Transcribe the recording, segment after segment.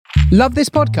Love this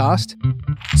podcast?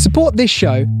 Support this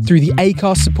show through the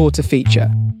Acast supporter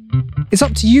feature. It's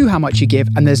up to you how much you give,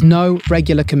 and there's no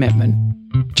regular commitment.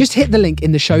 Just hit the link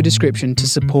in the show description to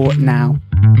support now.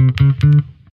 And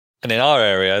in our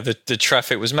area, the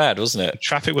traffic was mad, wasn't it?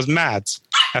 Traffic was mad.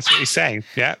 That's what he's saying.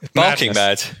 Yeah. Barking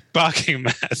Madness. mad. Barking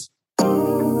mad.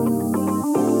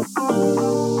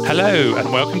 Hello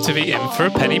and welcome to the In for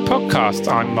a Penny podcast.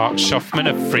 I'm Mark Schaffman,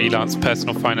 a freelance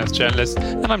personal finance journalist,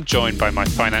 and I'm joined by my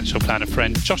financial planner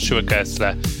friend Joshua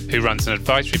Gersler, who runs an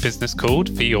advisory business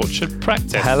called The Orchard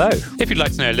Practice. Hello. If you'd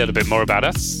like to know a little bit more about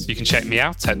us, you can check me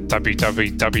out at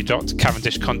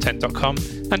www.cavendishcontent.com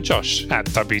and Josh at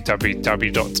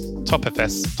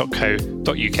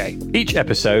www.topfs.co.uk. Each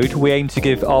episode, we aim to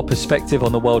give our perspective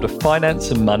on the world of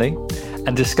finance and money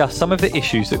and discuss some of the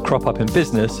issues that crop up in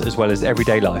business as well as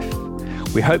everyday life.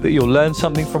 We hope that you'll learn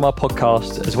something from our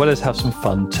podcast as well as have some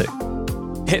fun too.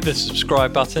 Hit the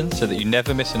subscribe button so that you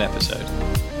never miss an episode.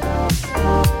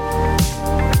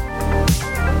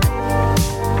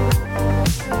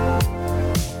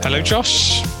 Hello,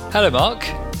 Josh. Hello, Mark.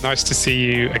 Nice to see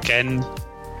you again.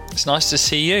 It's nice to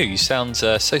see you. You sound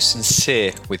so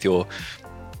sincere with your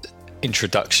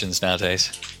introductions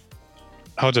nowadays.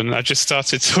 Hold on, I just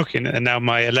started talking and now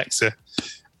my Alexa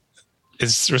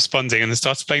is responding and has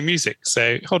started playing music.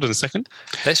 So hold on a second.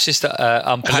 Let's just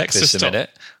unpack Alexa, this stop. a minute.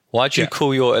 Why do you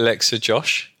call your Alexa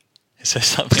Josh? Is there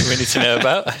something we need to know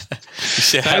about? You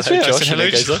say hello, That's weird. Josh, I said, hello,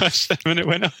 and it goes on. Josh. The minute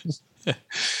went on.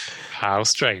 How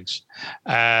strange.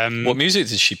 What music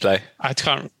did she play? I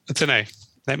don't know.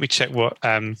 Let me check what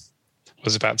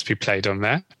was about to be played on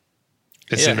there.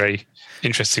 This is very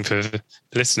interesting for the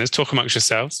listeners. Talk amongst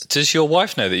yourselves. Does your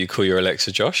wife know that you call your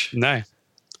Alexa Josh? No.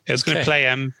 It was going to play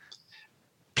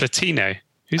Platino.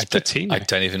 Who's Platino? I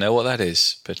don't even know what that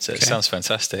is, but it sounds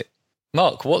fantastic.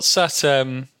 Mark, what's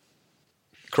that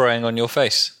growing on your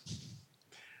face?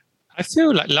 I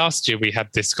feel like last year we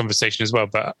had this conversation as well,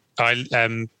 but I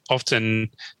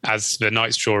often, as the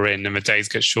nights draw in and the days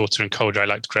get shorter and colder, I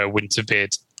like to grow a winter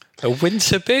beard. A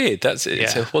winter beard? That's it.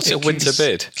 Yeah. What's a winter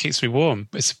beard? It keeps me warm.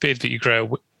 It's a beard that you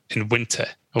grow in winter,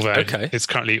 although it's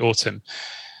currently autumn.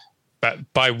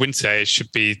 But by winter, it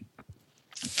should be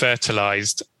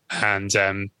fertilized and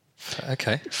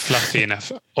fluffy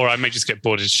enough. Or I may just get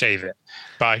bored and shave it.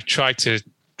 But I try to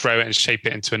grow it and shape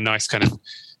it into a nice kind of...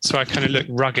 So I kind of look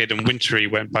rugged and wintry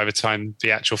when by the time the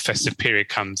actual festive period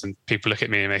comes and people look at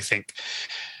me and they think,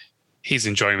 he's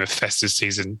enjoying the festive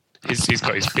season. He's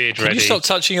got his beard ready. Can you stop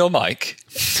touching your mic?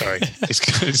 Sorry. He's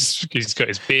got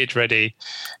his beard ready.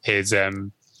 His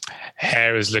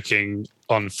hair is looking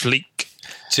on fleek.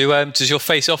 Does your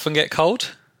face often get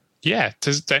cold? Yeah.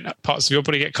 Don't parts of your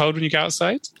body get cold when you go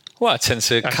outside? Well, I tend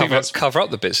to cover up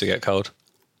the bits that get cold.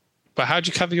 But how do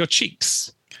you cover your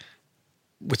cheeks?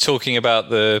 We're talking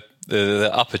about the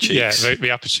upper cheeks. Yeah,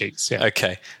 the upper cheeks. Yeah.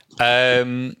 Okay. I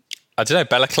don't know.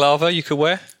 Balaclava you could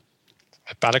wear?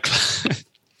 A balaclava.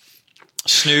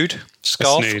 Snood,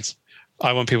 scarf. A snood.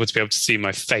 I want people to be able to see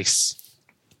my face.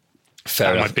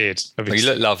 Fair enough. My beard. Well, you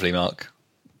look lovely, Mark.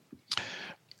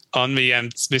 On the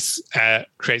this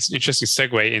creates an interesting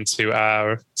segue into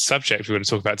our subject we're going to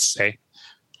talk about today,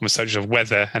 on the subject of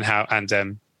weather and how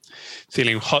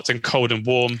feeling hot and cold and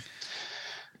warm.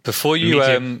 Before you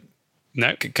go into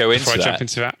jump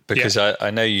into that, because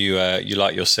I know you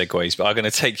like your segues, but I'm going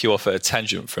to take you off at a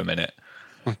tangent for a minute.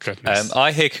 Oh goodness!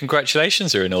 I hear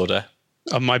congratulations are in order.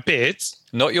 On my beard?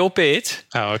 Not your beard.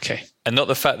 Oh, okay. And not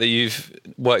the fact that you've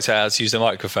worked out how to use the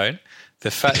microphone. The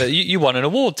fact that you won an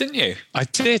award, didn't you? I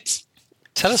did.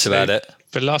 Tell us about it.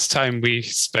 The last time we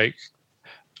spoke,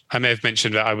 I may have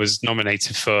mentioned that I was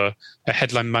nominated for a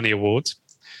Headline Money Award,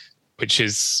 which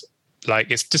is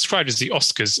it's described as the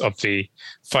Oscars of the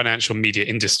financial media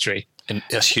industry. And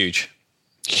that's huge.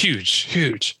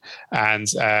 Huge. And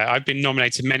I've been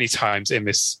nominated many times in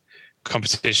this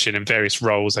competition in various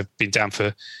roles. I've been down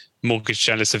for Mortgage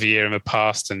Journalist of the Year in the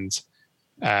past and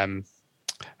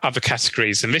other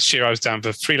categories. And this year I was down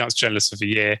for Freelance Journalist of the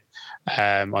Year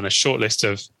on a short list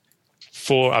of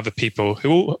 4 other people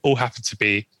who all happen to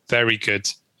be very good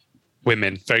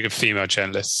women, very good female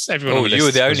journalists. Everyone on the you were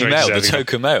list the was only very male, the deserving.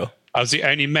 token male. I was the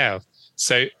only male.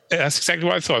 So that's exactly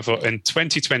what I thought. I thought in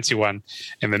 2021,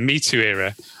 in the Me Too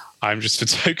era, I'm just the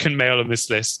token male on this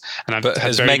list. And but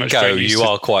as men go, you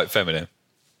are quite feminine.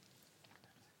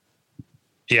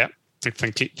 Yeah.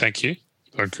 Thank you. You're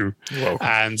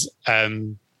welcome.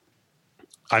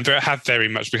 And have very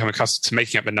much become accustomed to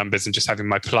making up the numbers and just having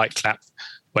my polite clap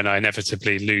when I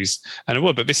inevitably lose an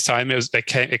award. But this time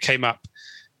it came up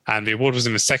and the award was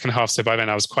in the second half. So by then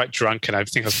I was quite drunk and I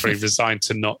think I was probably resigned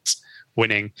to not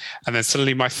winning. And then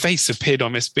suddenly my face appeared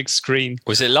on this big screen.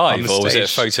 Was it live or was it a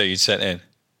photo you'd sent in?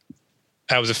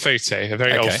 That was a photo, a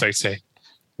very old photo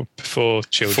before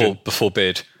children. Before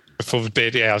Beard. Before the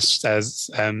Beard, yeah.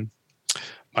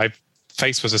 My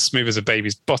face was as smooth as a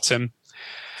baby's bottom.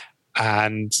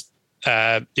 And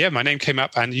my name came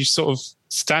up, and you sort of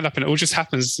stand up and it all just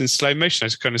happens in slow motion. I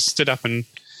just kind of stood up and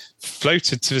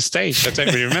floated to the stage. I don't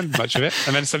really remember much of it.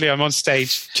 And then suddenly I'm on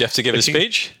stage. Do you have to give a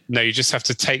speech? No, you just have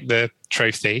to take the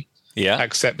trophy,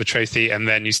 accept the trophy, and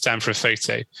then you stand for a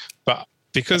photo. But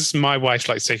because my wife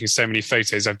likes taking so many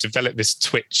photos, I've developed this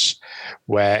twitch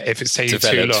where if it's taking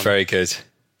too long... very good.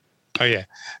 Oh, yeah.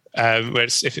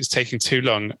 If it's taking too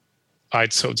long,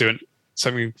 I'd sort of do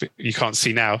something you can't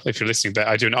see now if you're listening, but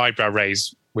I do an eyebrow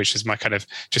raise, which is my kind of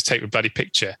just take the bloody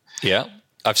picture. Yeah,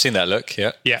 I've seen that look,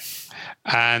 yeah. Yeah.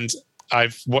 And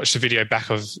I've watched a video back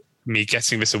of me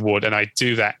getting this award, and I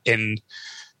do that in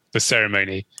the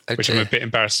ceremony, which I'm a bit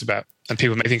embarrassed about. And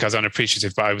people may think I was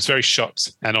unappreciative, but I was very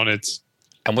shocked and honoured.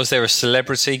 And was there a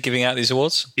celebrity giving out these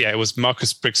awards? Yeah, it was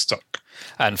Marcus Brigstock.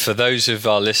 And for those of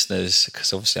our listeners,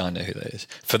 because obviously I know who that is,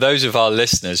 for those of our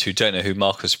listeners who don't know who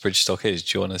Marcus Brigstock is,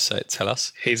 do you want to tell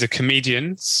us? He's a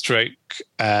comedian,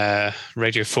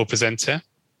 Radio 4 presenter.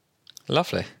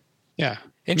 Lovely. Yeah.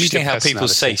 Interesting how people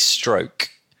say stroke,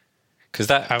 because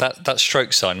that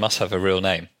stroke sign must have a real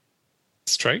name.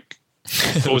 Stroke?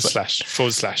 forward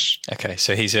slash. Okay,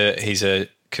 so he's a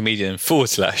comedian /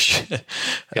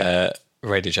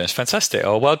 radio journalist. Fantastic.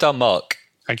 Oh, well done, Mark.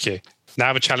 Thank you.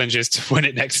 Now the challenge is to win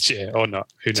it next year or not.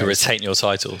 Who knows? To retain your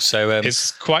title. So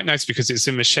it's quite nice because it's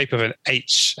in the shape of an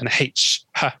H, an H.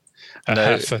 An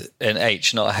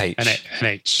H, not a H. An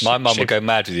H. My mum would go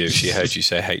mad with you if she heard you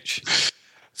say H.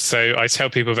 So I tell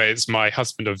people that it's my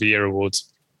Husband of the Year award.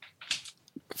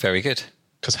 Very good.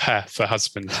 Because her for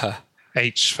husband.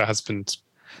 H for husband.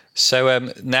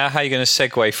 So now how are you going to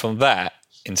segue from that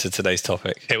into today's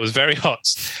topic? It was very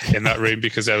hot in that room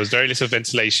because there was very little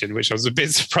ventilation, which I was a bit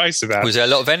surprised about. Was there a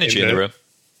lot of energy in the room?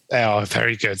 Oh,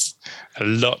 very good. A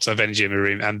lot of energy in the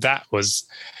room. And that was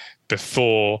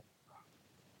before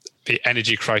the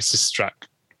energy crisis struck.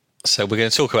 So we're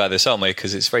going to talk about this, aren't we?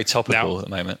 Because it's very topical at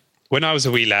the moment. When I was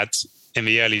a wee lad, in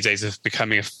the early days of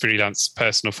becoming a freelance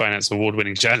personal finance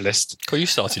award-winning journalist... Cool, you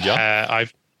started young.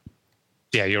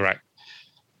 Yeah, you're right.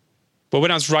 Well,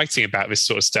 when I was writing about this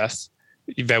sort of stuff,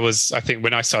 there was, I think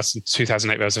when I started in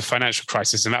 2008, there was a financial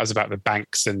crisis, and that was about the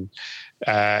banks, and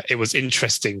it was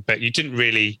interesting, but you didn't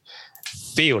really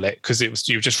feel it because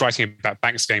you were just writing about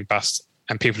banks going bust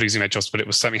and people losing their jobs, but it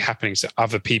was something happening to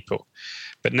other people.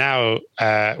 But now,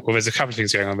 there's a couple of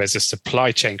things going on. There's a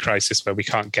supply chain crisis where we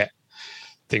can't get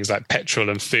things like petrol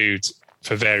and food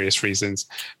for various reasons,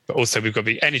 but also we've got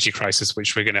the energy crisis,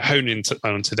 which we're going to hone in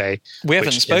on today. We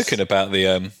haven't spoken about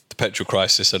the petrol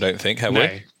crisis, I don't think, have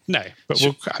we? No, but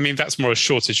that's more a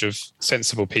shortage of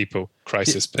sensible people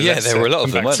crisis. But yeah, there were a lot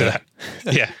of them, weren't there?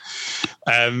 Yeah.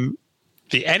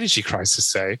 The energy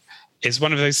crisis, though, is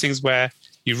one of those things where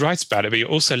you write about it, but you're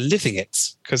also living it,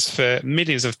 because for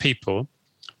millions of people,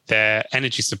 their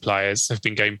energy suppliers have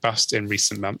been going bust in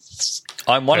recent months.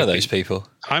 I'm one of those people.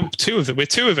 I'm two of them. We're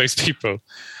two of those people.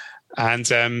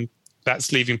 And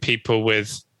that's leaving people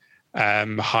with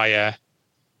higher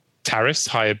tariffs,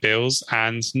 higher bills,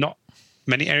 and not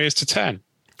many areas to turn.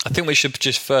 I think we should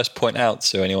just first point out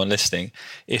to anyone listening,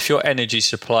 if your energy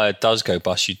supplier does go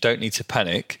bust, you don't need to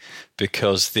panic,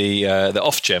 because the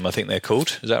Ofgem, I think they're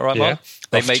called. Is that right, Mark?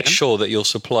 They make sure that your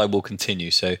supply will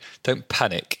continue. So don't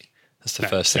panic. That's the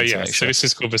first thing to make sure. So this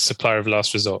is called the supplier of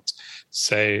last resort.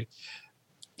 So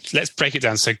let's break it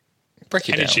down. So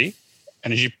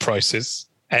energy prices,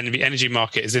 and the energy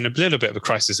market is in a little bit of a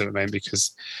crisis at the moment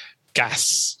because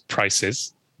gas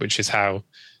prices, which is how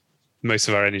most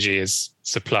of our energy is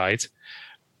supplied,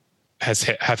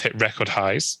 have hit record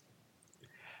highs.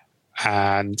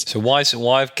 And so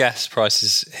why have gas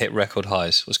prices hit record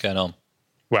highs? What's going on?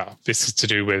 Well, this is to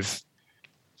do with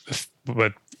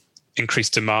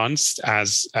increased demands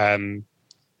as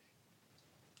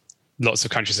lots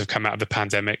of countries have come out of the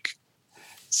pandemic.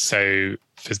 So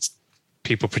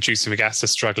people producing the gas are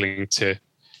struggling to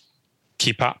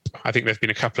keep up. I think there have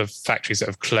been a couple of factories that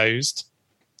have closed.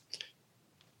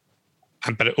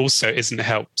 But it also isn't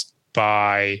helped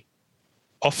by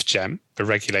Ofgem, the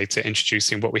regulator,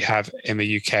 introducing what we have in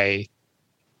the UK,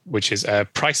 which is a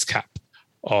price cap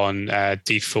on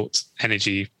default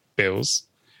energy bills.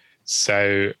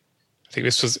 So I think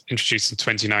this was introduced in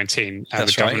 2019. And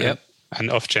the government and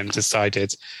Ofgem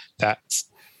decided that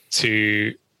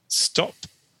to stop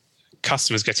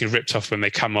customers getting ripped off when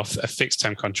they come off a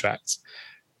fixed-term contract,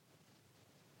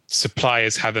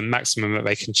 suppliers have a maximum that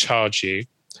they can charge you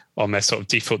on their sort of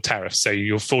default tariff. So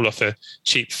you'll fall off a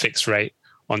cheap fixed rate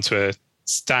onto a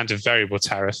standard variable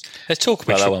tariff. Let's talk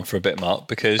about that one for a bit, Mark,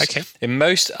 because in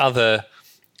most other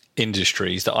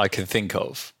industries that I can think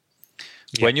of,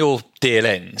 when your deal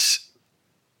ends,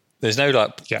 there's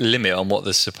no limit on what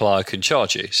the supplier can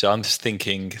charge you. So I'm just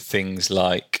thinking things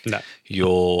like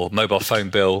your mobile phone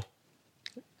bill,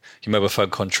 your mobile phone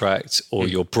contract, or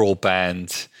your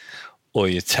broadband, or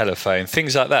your telephone,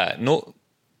 things like that.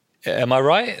 Am I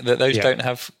right that those don't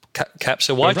have caps?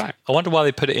 So why? Right. I wonder why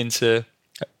they put it into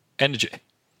energy.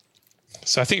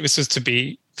 So I think this is to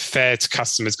be fair to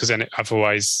customers, because then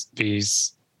otherwise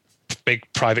these big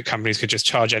private companies could just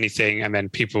charge anything, and then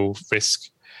people risk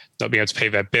not being able to pay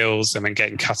their bills and then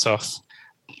getting cut off,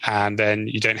 and then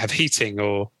you don't have heating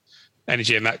or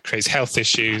energy, and that creates health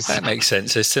issues. That makes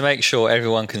sense. It's to make sure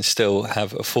everyone can still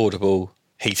have affordable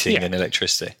heating and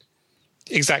electricity.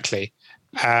 Exactly.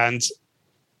 And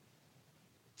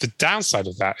the downside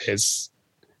of that is,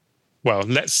 well,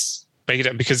 let's break it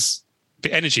up, because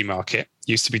the energy market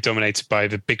used to be dominated by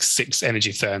the big 6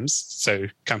 energy firms. So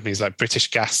companies like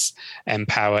British Gas,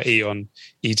 Npower, E.ON,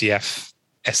 EDF,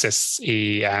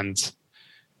 SSE, and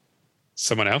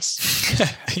someone else.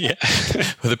 Well,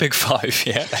 the big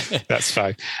 5, That's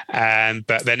 5.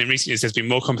 But then in recent years, there's been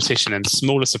more competition and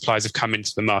smaller suppliers have come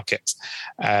into the market,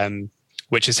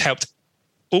 which has helped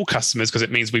all customers, because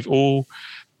it means we've all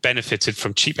benefited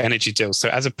from cheap energy deals. So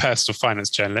as a personal finance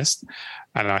journalist,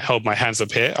 and I hold my hands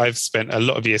up here, I've spent a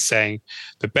lot of years saying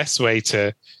the best way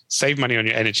to save money on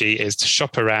your energy is to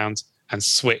shop around and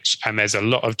switch. And there's a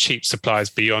lot of cheap suppliers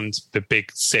beyond the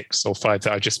big 6 or 5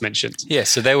 that I just mentioned. Yeah,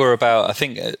 so there were about, I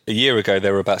think a year ago,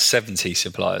 there were about 70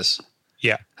 suppliers.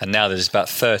 Yeah. And now there's about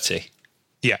 30.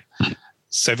 Yeah.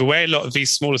 So the way a lot of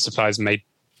these smaller suppliers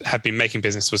have been making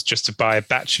business was just to buy a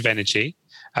batch of energy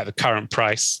at the current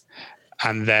price,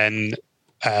 and then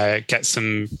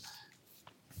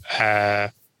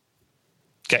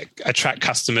attract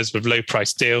customers with low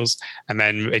price deals, and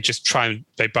then they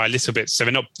buy a little bit. So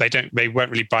they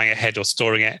weren't really buying ahead or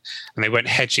storing it, and they weren't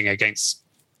hedging against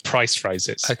price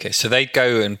rises. Okay, so they'd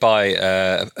go and buy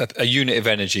a unit of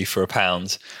energy for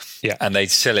 £1, and they'd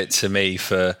sell it to me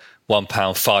for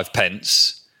 £1 5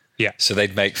 pence. Yeah. So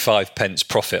they'd make 5 pence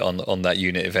profit on that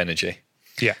unit of energy.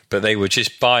 Yeah. But they were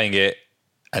just buying it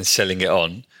and selling it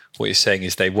on. What you're saying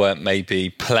is they weren't maybe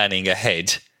planning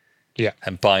ahead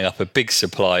and buying up a big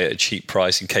supply at a cheap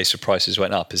price in case the prices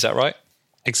went up. Is that right?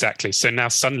 Exactly. So now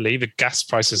suddenly the gas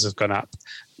prices have gone up,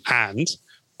 and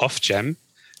Ofgem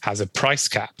has a price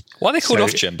cap. Why are they called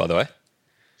Ofgem, by the way?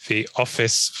 The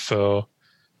Office for...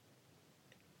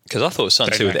 Because I thought it was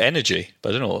something to do with energy, but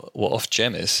I don't know what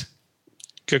Ofgem is.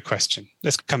 Good question.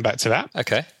 Let's come back to that.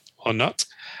 Okay. Or not.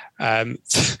 So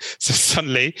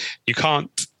suddenly you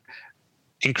can't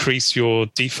increase your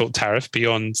default tariff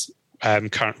beyond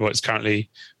what's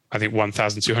currently, I think,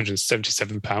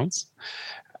 £1,277,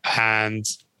 and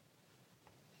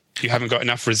you haven't got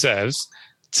enough reserves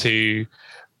to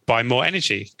buy more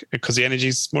energy because the energy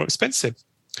is more expensive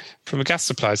from a gas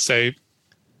supply. So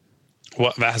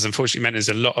what that has unfortunately meant is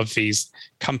a lot of these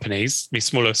companies, these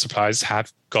smaller suppliers,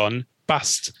 have gone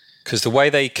bust. Because the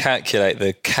way they calculate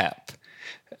the cap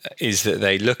is that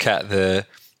they look at the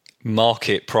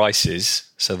market prices,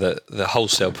 so that the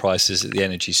wholesale prices that the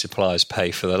energy suppliers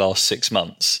pay for the last 6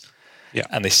 months,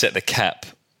 and they set the cap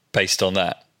based on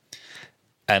that.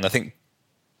 And I think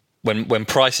when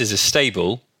prices are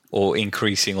stable or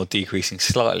increasing or decreasing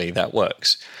slightly, that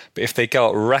works. But if they go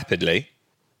up rapidly,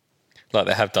 like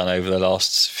they have done over the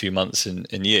last few months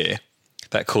and year,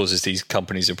 that causes these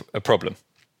companies a problem.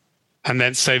 And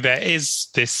then, so there is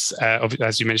this,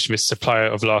 as you mentioned, this supplier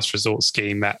of last resort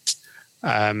scheme that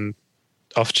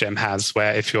Ofgem has,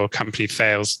 where if your company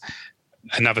fails,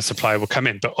 another supplier will come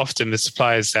in. But often the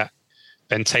suppliers that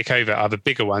then take over are the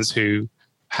bigger ones who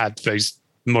had those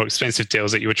more expensive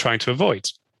deals that you were trying to avoid.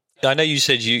 I know you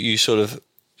said you sort of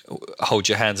hold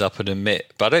your hands up and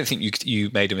admit, but I don't think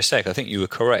you made a mistake. I think you were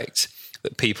correct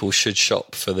that people should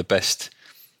shop for the best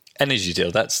energy deal.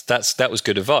 That was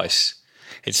good advice.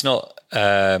 It's not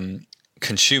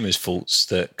consumers' faults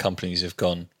that companies have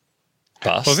gone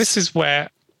bust. Well, this is where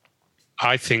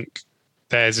I think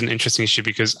there's an interesting issue,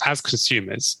 because as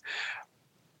consumers,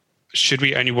 should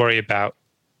we only worry about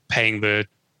paying the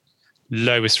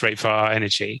lowest rate for our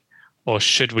energy, or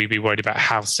should we be worried about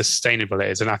how sustainable it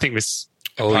is? And I think this...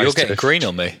 Oh, you're getting green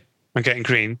on me. I'm getting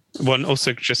green. One,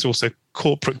 also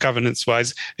corporate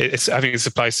governance-wise, I think this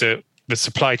applies to the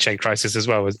supply chain crisis as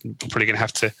well. We're probably going to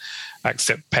have to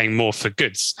accept paying more for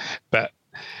goods. But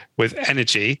with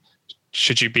energy,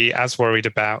 should you be as worried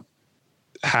about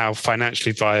how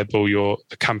financially viable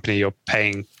the company you're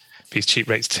paying these cheap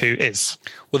rates to is.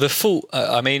 Well, the fault,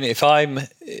 if I'm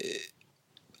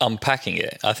unpacking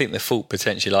it, I think the fault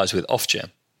potentially lies with Ofgem,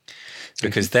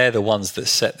 because they're the ones that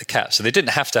set the cap. So they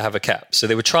didn't have to have a cap. So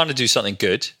they were trying to do something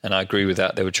good, and I agree with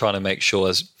that. They were trying to make sure,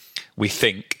 as we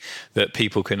think, that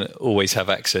people can always have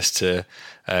access to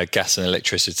gas and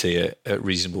electricity at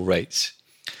reasonable rates.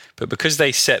 But because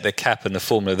they set the cap and the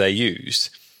formula they used,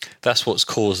 that's what's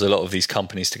caused a lot of these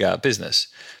companies to go out of business.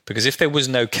 Because if there was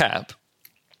no cap,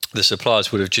 the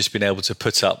suppliers would have just been able to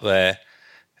put up their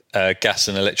gas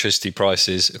and electricity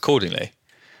prices accordingly.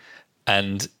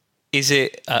 And is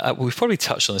it, we've probably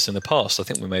touched on this in the past, I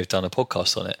think we may have done a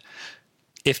podcast on it.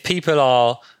 If people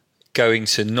are going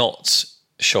to not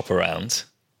shop around,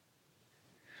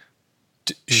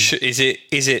 is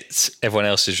it everyone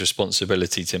else's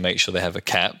responsibility to make sure they have a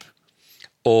cap?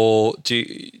 Or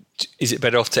is it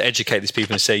better off to educate these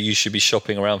people and say you should be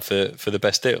shopping around for the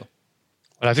best deal?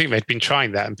 Well, I think they'd been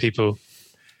trying that and people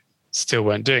still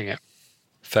weren't doing it.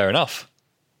 Fair enough.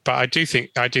 But I do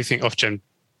think Ofgem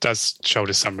does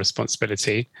shoulder some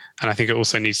responsibility. And I think it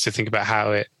also needs to think about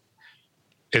how it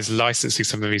is licensing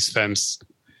some of these firms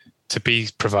to be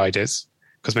providers,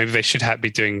 because maybe they should be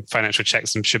doing financial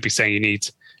checks and should be saying you need,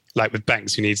 like with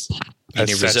banks, you need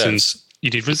reserves.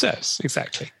 You need reserves,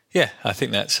 exactly. Yeah, I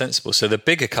think that's sensible. So the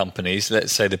bigger companies,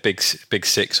 let's say the big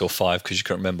 6 or 5, because you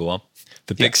can't remember one,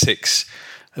 the big 6,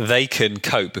 they can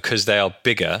cope because they are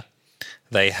bigger.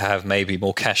 They have maybe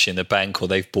more cash in the bank, or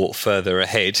they've bought further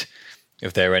ahead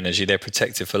of their energy. They're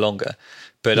protected for longer.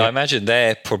 But I imagine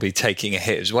they're probably taking a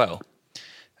hit as well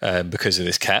because of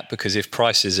this cap, because if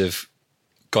prices have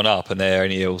gone up and they're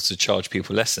only able to charge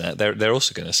people less than that, they're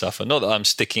also going to suffer. Not that I'm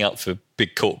sticking up for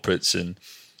big corporates and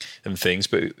things,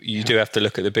 but you do have to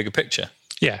look at the bigger picture.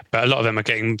 Yeah, but a lot of them are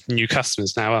getting new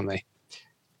customers now, aren't they?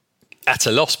 At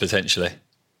a loss, potentially.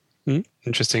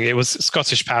 Interesting. It was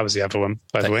Scottish Power was the other one,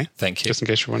 by the way. Thank you. Just in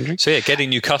case you're wondering. So yeah, getting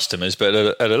new customers, but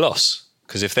at a loss.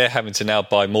 Because if they're having to now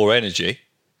buy more energy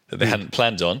that they hadn't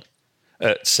planned on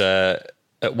at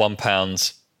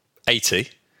 £1.80,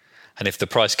 and if the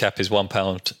price cap is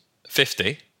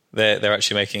 £1.50, they're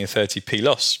actually making a 30p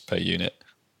loss per unit.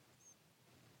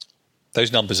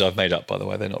 Those numbers I've made up, by the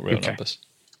way, they're not real numbers.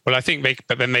 Well, I think make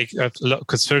a lot,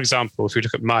 because for example, if we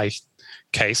look at my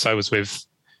case, I was with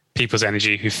People's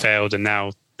Energy, who failed, and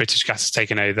now British Gas has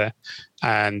taken over,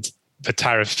 and the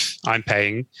tariff I'm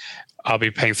paying, I'll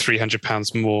be paying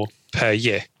 £300 more per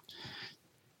year.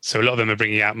 So a lot of them are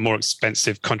bringing out more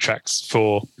expensive contracts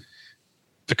for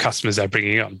the customers they're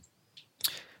bringing on.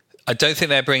 I don't think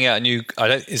they're bringing out a new. I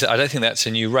don't think that's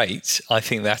a new rate. I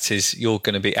think that is, you're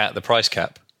going to be at the price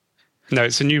cap. No,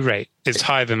 it's a new rate. It's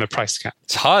higher than the price cap.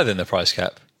 It's higher than the price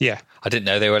cap. Yeah, I didn't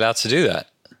know they were allowed to do that.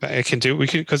 But it can do. We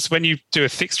can, because when you do a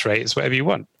fixed rate, it's whatever you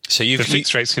want. So the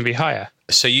fixed rates can be higher.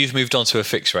 So you've moved on to a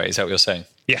fixed rate. Is that what you're saying?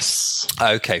 Yes.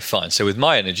 Okay, fine. So with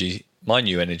my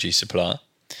new energy supplier,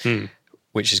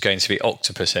 which is going to be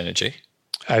Octopus Energy.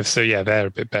 So yeah, they're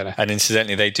a bit better. And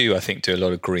incidentally, they do, I think, do a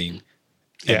lot of green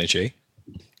energy.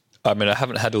 I mean, I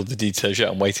haven't had all the details yet.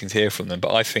 I'm waiting to hear from them,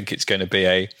 but I think it's going to be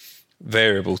a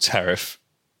variable tariff,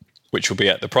 which will be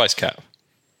at the price cap.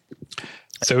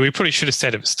 So we probably should have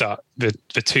said at the start, the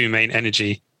two main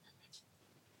energy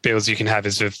bills you can have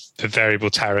is the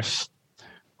variable tariff,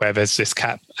 where there's this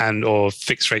cap, and or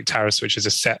fixed rate tariffs, which is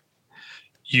a set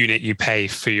unit you pay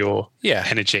for your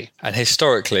energy. And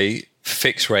historically,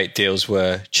 fixed rate deals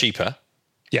were cheaper.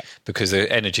 Yeah. Because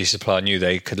the energy supplier knew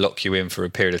they could lock you in for a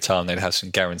period of time. They'd have some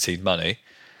guaranteed money.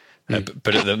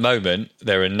 But at the moment,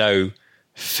 there are no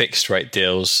fixed rate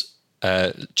deals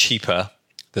cheaper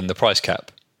than the price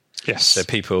cap. Yes. So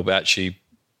people are actually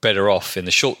better off in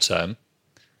the short term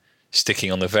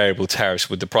sticking on the variable tariffs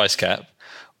with the price cap,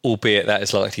 albeit that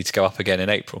is likely to go up again in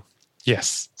April.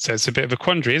 Yes. So it's a bit of a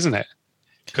quandary, isn't it?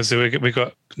 Because we've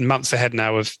got months ahead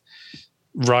now of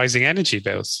rising energy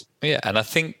bills. Yeah, and I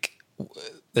think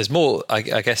there's more. I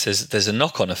guess there's a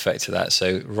knock-on effect to that.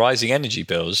 So rising energy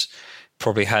bills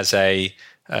probably has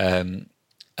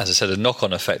as I said, a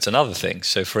knock-on effect on other things.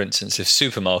 So, for instance, if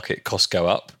supermarket costs go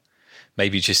up,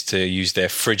 maybe just to use their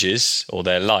fridges or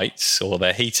their lights or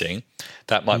their heating,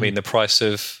 that might mean the price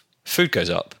of food goes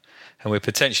up, and we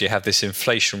potentially have this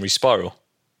inflationary spiral.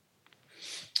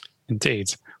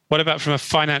 Indeed. What about from a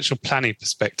financial planning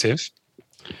perspective?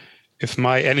 If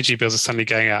my energy bills are suddenly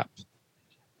going up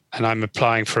and I'm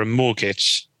applying for a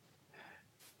mortgage,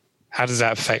 how does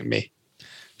that affect me?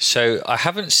 So I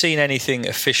haven't seen anything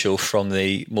official from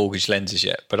the mortgage lenders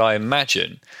yet, but I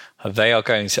imagine they are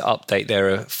going to update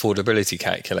their affordability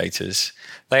calculators.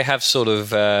 They have sort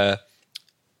of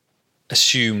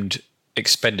assumed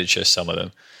expenditure, some of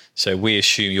them. So we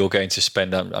assume you're going to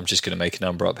spend, I'm just going to make a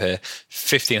number up here,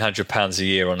 £1,500 a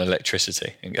year on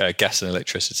electricity, gas and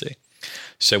electricity.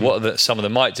 So what some of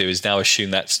them might do is now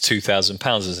assume that's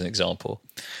 £2,000 as an example.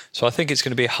 So I think it's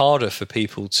going to be harder for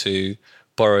people to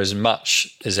borrow as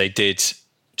much as they did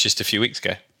just a few weeks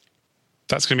ago.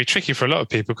 That's going to be tricky for a lot of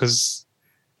people because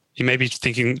you may be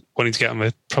wanting to get on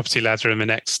the property ladder in the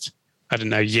next,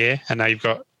 year, and now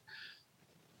you're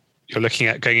looking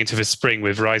at going into the spring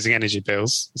with rising energy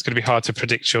bills. It's going to be hard to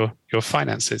predict your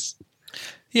finances.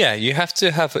 Yeah, you have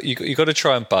to you've got to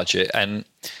try and budget, and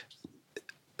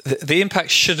the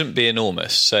impact shouldn't be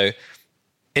enormous. So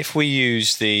if we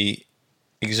use the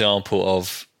example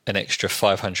of an extra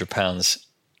 £500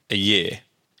 a year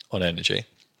on energy,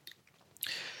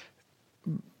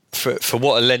 for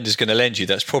what a lender's going to lend you,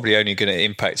 that's probably only going to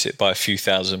impact it by a few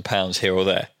 £1,000s here or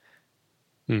there.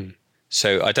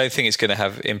 So I don't think it's going to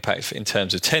have impact in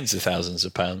terms of tens of thousands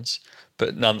of pounds,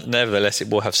 but nevertheless, it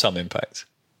will have some impact.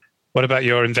 What about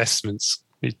your investments?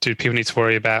 Do people need to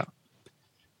worry about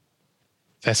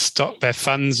their stock, their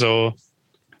funds, or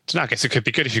I don't know, I guess it could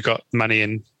be good if you've got money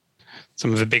in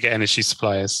some of the bigger energy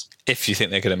suppliers. If you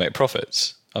think they're going to make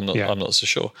profits, I'm not so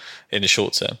sure in the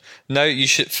short term. No, you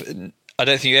should. I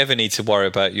don't think you ever need to worry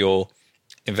about your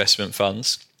investment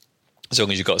funds as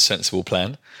long as you've got a sensible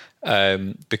plan.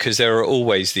 Because there are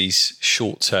always these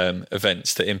short-term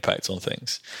events that impact on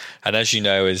things. And as you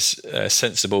know, as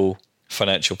sensible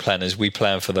financial planners, we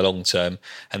plan for the long term.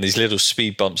 And these little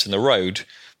speed bumps in the road,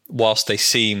 whilst they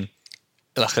seem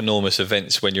like enormous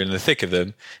events when you're in the thick of them,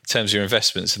 in terms of your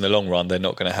investments in the long run, they're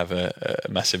not going to have a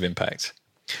massive impact.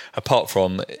 Apart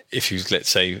from if you, let's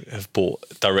say, have bought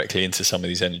directly into some of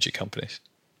these energy companies.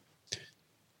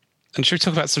 And should we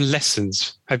talk about some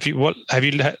lessons? Have you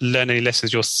learned any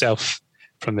lessons yourself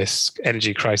from this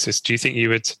energy crisis? Do you think you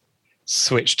would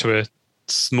switch to a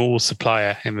small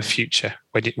supplier in the future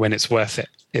when it's worth it,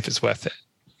 if it's worth it?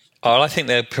 I think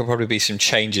there could probably be some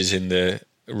changes in the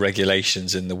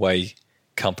regulations in the way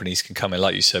companies can come in,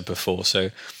 like you said before. So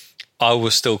I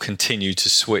will still continue to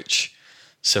switch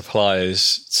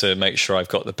suppliers to make sure I've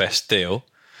got the best deal.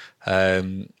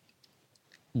 One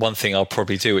thing I'll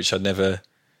probably do, which I'd never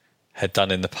had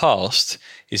done in the past,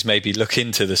 is maybe look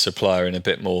into the supplier in a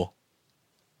bit more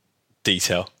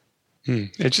detail.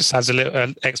 It just has a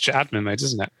little extra admin mode,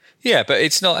 doesn't it? Yeah, but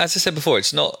it's not, as I said before,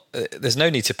 it's not, there's no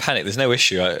need to panic. There's no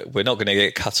issue. We're not going to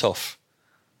get cut off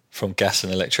from gas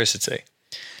and electricity.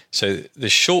 So the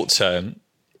short-term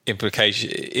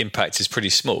impact is pretty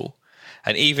small.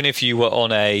 And even if you were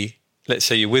on let's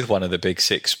say you're with one of the big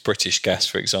six, British Gas,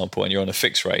 for example, and you're on a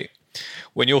fixed rate,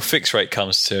 when your fixed rate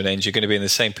comes to an end, you're going to be in the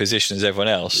same position as everyone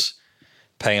else,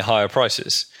 paying higher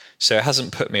prices. So it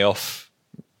hasn't put me off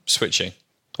switching.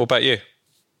 What about you?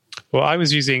 Well, I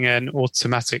was using an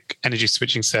automatic energy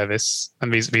switching service,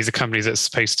 and these are companies that are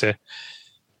supposed to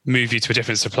move you to a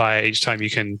different supplier each time you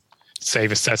can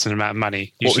save a certain amount of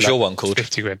money. What was your one called?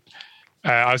 50 quid.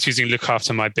 I was using Look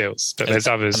After My Bills, but there's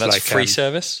others and that's like free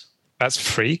service. That's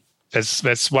free. There's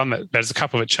a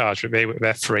couple that charge, but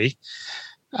they're free.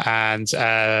 And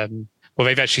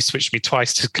they've actually switched me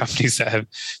twice to companies that have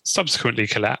subsequently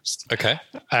collapsed. Okay.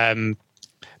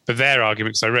 But their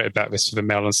argument, because I wrote about this for the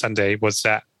Mail on Sunday, was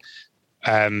that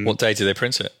what day did they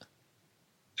print it?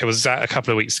 It was a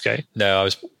couple of weeks ago. No, I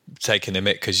was taking a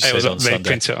mick because you said on Sunday. They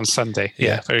print it on Sunday.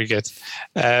 Yeah, very good.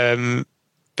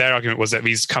 Their argument was that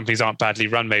these companies aren't badly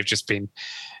run. They've just been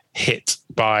hit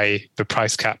by the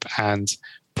price cap and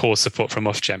poor support from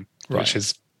Ofgem, which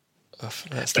is... But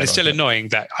it's still annoying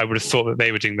that I would have thought that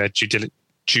they were doing their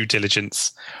due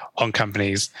diligence on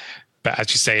companies. But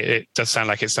as you say, it does sound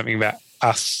like it's something that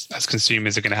us as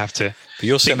consumers are going to have to... But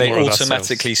you're saying they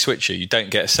automatically switch you. You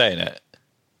don't get a say in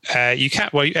it. You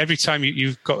can't. Well, every time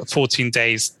you've got 14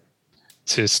 days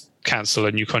to cancel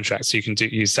a new contract, so you can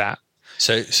use that.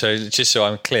 So just so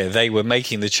I'm clear, they were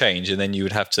making the change and then you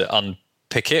would have to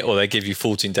unpick it, or they give you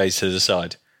 14 days to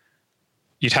decide?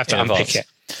 You'd have to unpick it.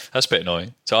 That's a bit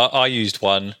annoying. So I used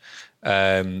one,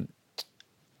 I can't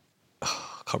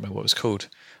remember what it was called.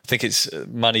 I think it's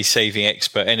Money Saving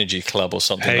Expert Energy Club or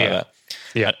something like that.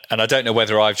 Yeah. And I don't know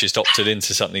whether I've just opted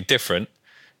into something different.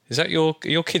 Is that your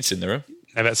kids in the room?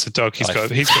 No, that's the dog. He's got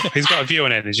a view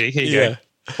on energy. Here you go.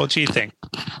 What do you think?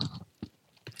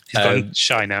 He's gone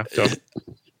shy now.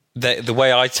 The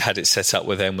way I had it set up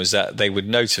with them was that they would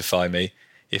notify me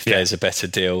if there's a better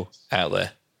deal out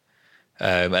there.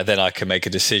 And then I can make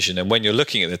a decision. And when you're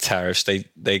looking at the tariffs,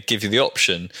 they give you the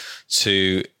option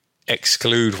to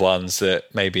exclude ones that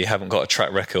maybe haven't got a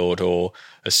track record or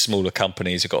as smaller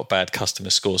companies have got a bad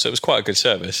customer score. So it was quite a good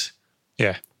service.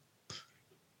 Yeah.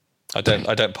 I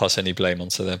don't pass any blame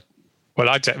onto them. Well,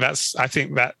 I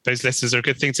think that those listeners are a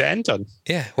good thing to end on.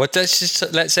 Yeah. Well,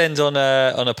 let's end on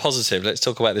a positive. Let's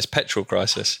talk about this petrol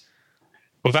crisis.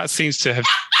 Well, that seems to have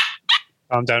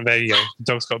calmed down. There you go. The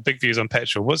dog's got big views on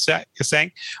petrol. What's that you're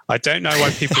saying? I don't know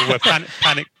why people were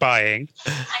panic buying.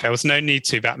 There was no need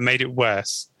to. That made it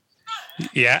worse.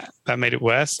 Yeah, that made it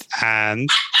worse. And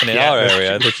in our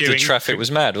area, the traffic was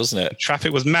mad, wasn't it? The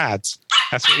traffic was mad.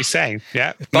 That's what he's saying.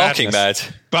 Yeah. Barking mad.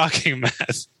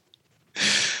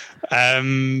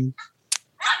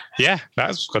 Yeah,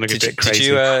 that's going to get a bit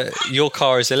crazy. Your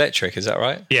car is electric, is that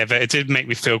right? Yeah, but it did make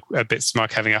me feel a bit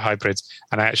smug having a hybrid,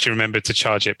 and I actually remembered to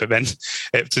charge it, but then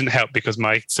it didn't help because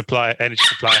my energy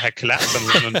supplier had collapsed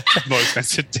on a more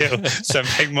expensive deal, so I'm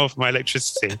paying more for my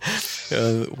electricity.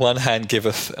 One hand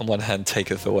giveth and one hand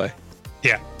taketh away.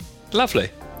 Yeah.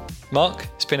 Lovely. Mark,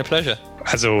 it's been a pleasure.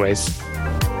 As always.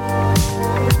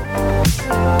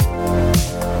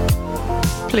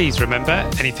 Please remember,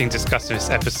 anything discussed in this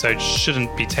episode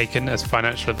shouldn't be taken as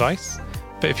financial advice.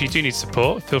 But if you do need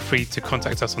support, feel free to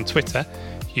contact us on Twitter.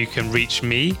 You can reach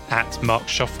me at Mark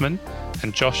Schaffman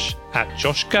and Josh at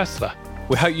Josh Gersler.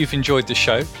 We hope you've enjoyed the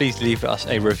show. Please leave us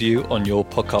a review on your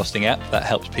podcasting app. That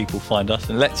helps people find us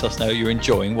and lets us know you're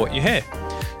enjoying what you hear.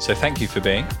 So thank you for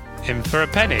being In for a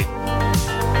Penny.